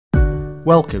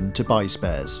Welcome to Buy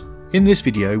Spares. In this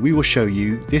video we will show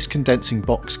you this condensing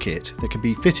box kit that can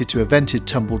be fitted to a vented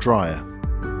tumble dryer.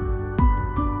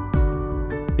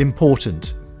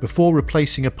 Important: before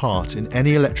replacing a part in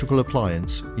any electrical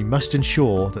appliance, you must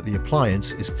ensure that the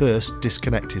appliance is first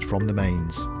disconnected from the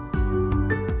mains.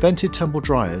 Vented tumble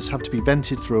dryers have to be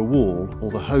vented through a wall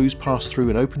or the hose passed through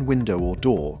an open window or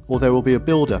door, or there will be a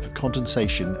build-up of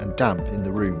condensation and damp in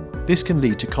the room. This can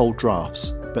lead to cold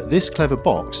drafts, but this clever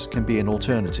box can be an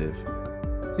alternative.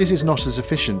 This is not as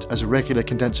efficient as a regular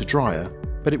condenser dryer,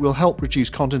 but it will help reduce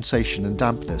condensation and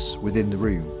dampness within the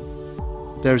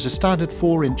room. There is a standard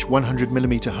 4-inch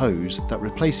 100mm hose that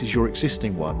replaces your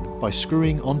existing one by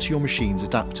screwing onto your machine's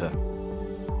adapter.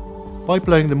 By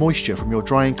blowing the moisture from your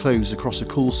drying clothes across a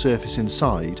cool surface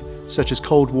inside, such as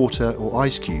cold water or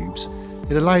ice cubes,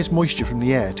 it allows moisture from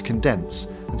the air to condense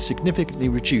and significantly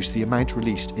reduce the amount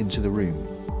released into the room.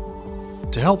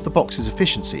 To help the box's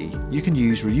efficiency, you can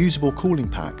use reusable cooling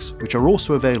packs, which are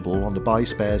also available on the Buy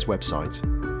Spares website.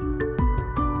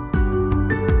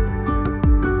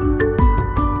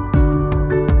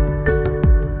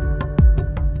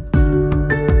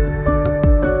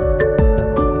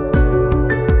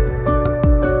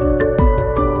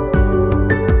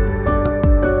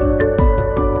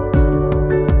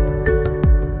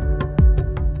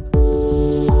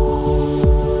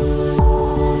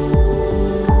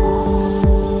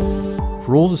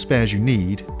 For all the spares you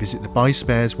need, visit the Buy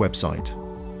Spares website.